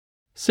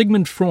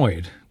Sigmund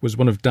Freud was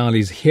one of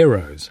Dali's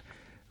heroes.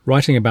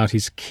 Writing about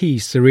his key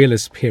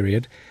surrealist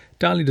period,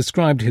 Dali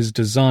described his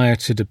desire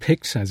to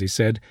depict, as he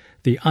said,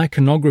 the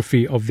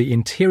iconography of the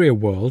interior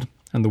world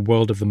and the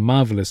world of the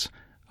marvellous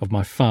of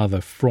my father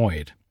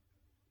Freud.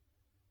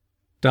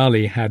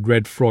 Dali had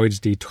read Freud's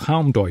Die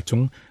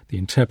Traumdeutung, the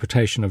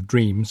interpretation of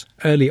dreams,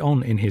 early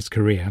on in his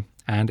career,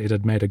 and it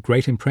had made a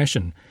great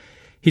impression.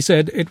 He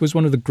said, "It was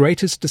one of the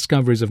greatest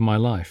discoveries of my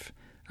life.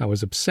 I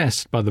was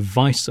obsessed by the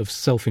vice of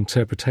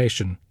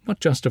self-interpretation, not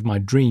just of my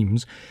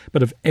dreams,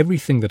 but of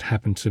everything that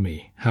happened to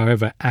me,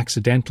 however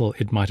accidental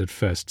it might at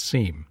first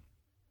seem."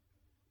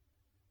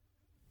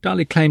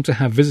 Dali claimed to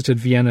have visited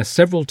Vienna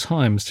several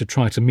times to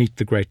try to meet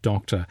the great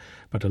doctor,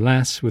 but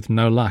alas, with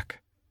no luck.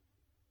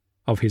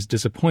 Of his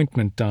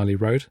disappointment, Dali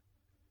wrote,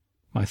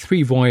 "My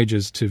 3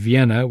 voyages to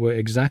Vienna were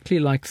exactly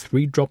like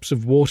 3 drops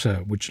of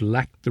water which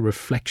lacked the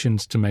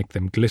reflections to make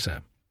them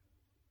glitter."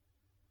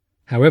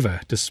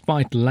 However,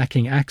 despite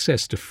lacking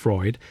access to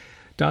Freud,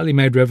 Dali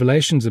made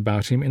revelations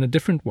about him in a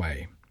different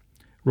way.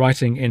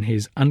 Writing in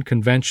his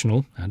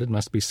unconventional, and it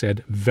must be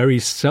said, very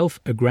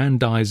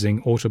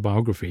self-aggrandizing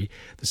autobiography,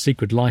 The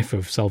Secret Life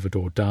of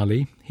Salvador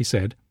Dali, he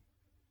said,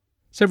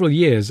 "Several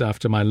years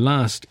after my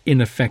last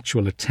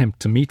ineffectual attempt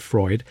to meet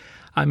Freud,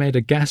 I made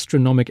a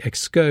gastronomic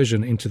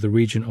excursion into the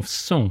region of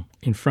Sens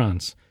in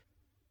France.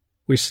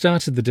 We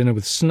started the dinner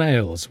with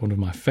snails, one of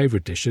my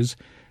favourite dishes,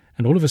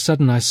 and all of a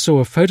sudden I saw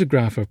a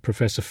photograph of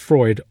Professor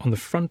Freud on the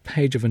front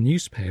page of a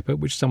newspaper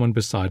which someone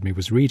beside me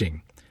was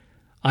reading.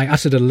 I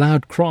uttered a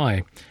loud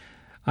cry.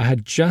 I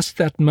had just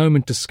that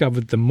moment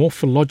discovered the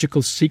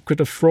morphological secret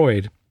of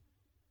Freud.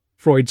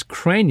 Freud's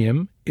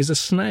cranium is a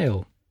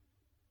snail.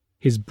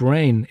 His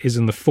brain is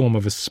in the form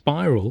of a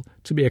spiral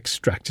to be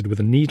extracted with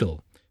a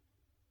needle.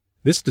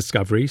 This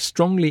discovery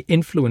strongly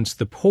influenced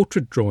the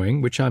portrait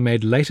drawing which I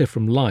made later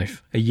from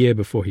life, a year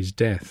before his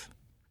death."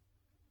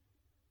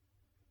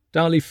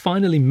 Dali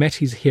finally met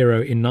his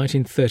hero in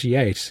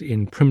 1938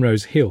 in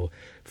Primrose Hill,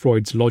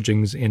 Freud's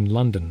lodgings in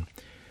London.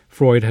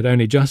 Freud had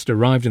only just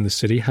arrived in the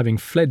city, having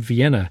fled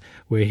Vienna,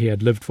 where he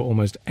had lived for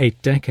almost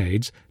 8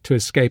 decades, to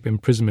escape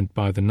imprisonment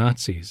by the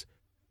Nazis.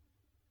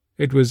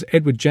 It was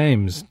Edward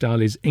James,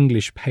 Dali's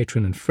English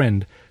patron and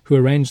friend, who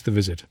arranged the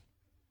visit.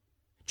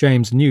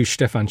 James knew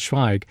Stefan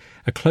Zweig,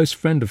 a close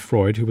friend of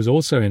Freud who was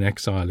also in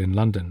exile in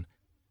London.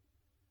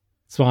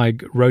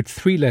 Zweig wrote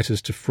 3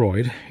 letters to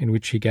Freud in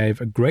which he gave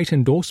a great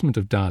endorsement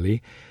of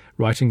Dali,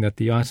 writing that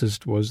the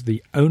artist was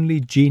the only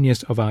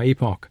genius of our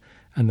epoch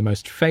and the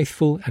most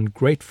faithful and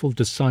grateful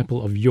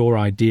disciple of your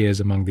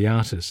ideas among the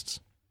artists.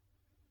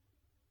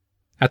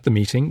 At the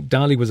meeting,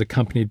 Dali was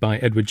accompanied by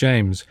Edward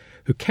James,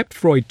 who kept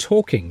Freud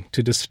talking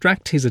to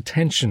distract his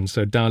attention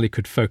so Dali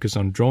could focus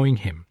on drawing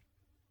him.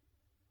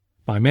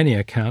 By many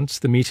accounts,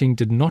 the meeting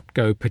did not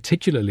go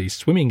particularly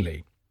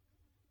swimmingly.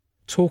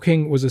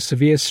 Talking was a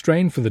severe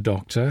strain for the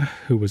doctor,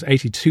 who was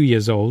 82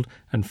 years old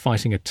and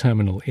fighting a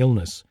terminal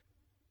illness.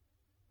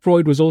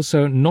 Freud was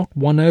also not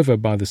won over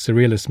by the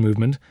Surrealist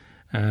movement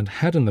and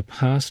had in the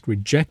past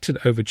rejected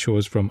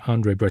overtures from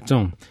André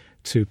Breton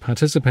to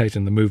participate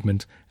in the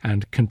movement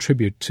and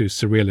contribute to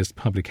Surrealist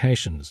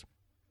publications.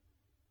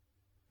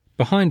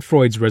 Behind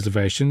Freud's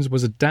reservations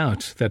was a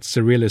doubt that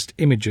Surrealist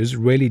images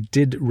really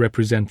did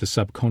represent the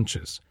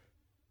subconscious.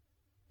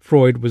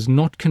 Freud was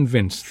not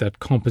convinced that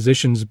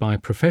compositions by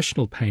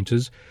professional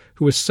painters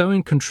who were so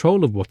in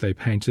control of what they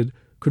painted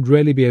could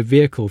really be a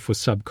vehicle for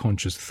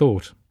subconscious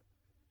thought.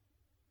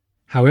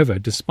 However,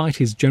 despite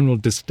his general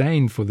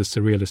disdain for the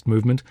Surrealist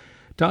movement,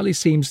 Dali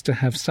seems to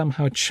have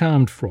somehow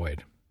charmed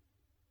Freud.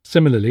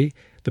 Similarly,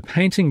 the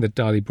painting that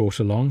Dali brought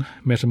along,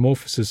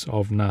 Metamorphosis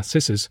of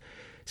Narcissus,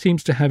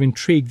 seems to have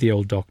intrigued the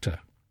old doctor.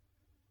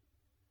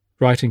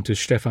 Writing to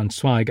Stefan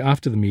Zweig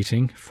after the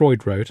meeting,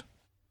 Freud wrote,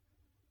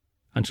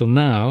 "Until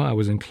now I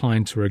was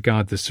inclined to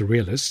regard the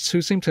Surrealists,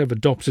 who seem to have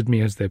adopted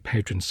me as their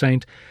patron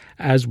saint,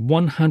 as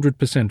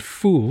 100%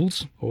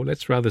 fools, or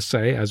let's rather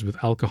say, as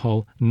with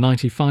alcohol,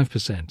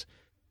 95%.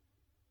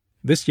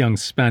 This young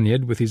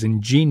Spaniard, with his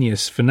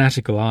ingenious,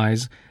 fanatical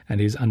eyes and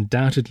his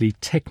undoubtedly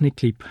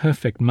technically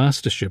perfect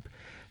mastership,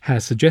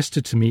 has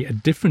suggested to me a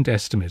different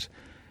estimate.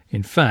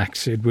 In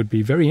fact, it would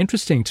be very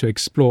interesting to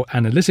explore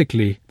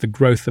analytically the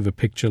growth of a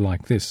picture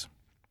like this."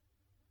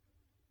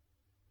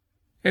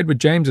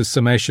 Edward James's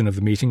summation of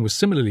the meeting was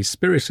similarly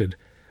spirited.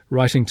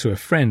 Writing to a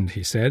friend,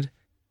 he said,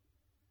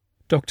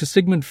 "Dr.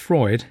 Sigmund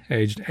Freud,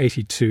 aged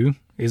 82,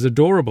 is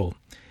adorable.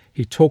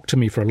 He talked to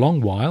me for a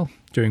long while,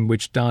 during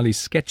which Dali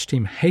sketched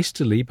him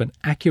hastily but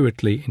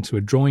accurately into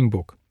a drawing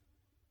book.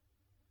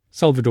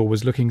 Salvador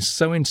was looking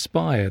so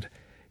inspired.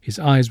 His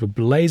eyes were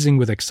blazing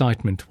with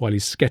excitement while he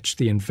sketched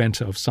the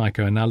inventor of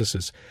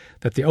psychoanalysis,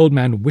 that the old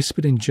man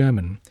whispered in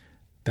German,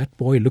 'That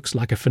boy looks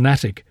like a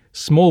fanatic.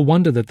 Small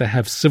wonder that they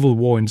have civil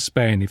war in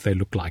Spain if they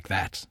look like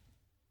that.'"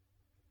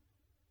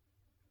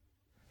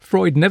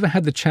 Freud never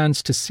had the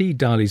chance to see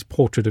Dali's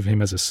portrait of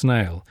him as a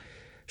snail.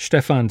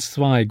 Stefan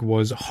Zweig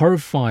was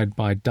horrified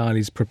by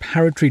Dali's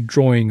preparatory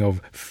drawing of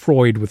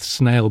Freud with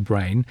snail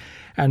brain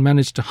and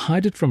managed to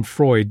hide it from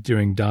Freud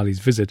during Dali's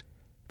visit,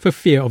 for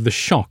fear of the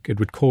shock it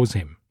would cause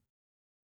him.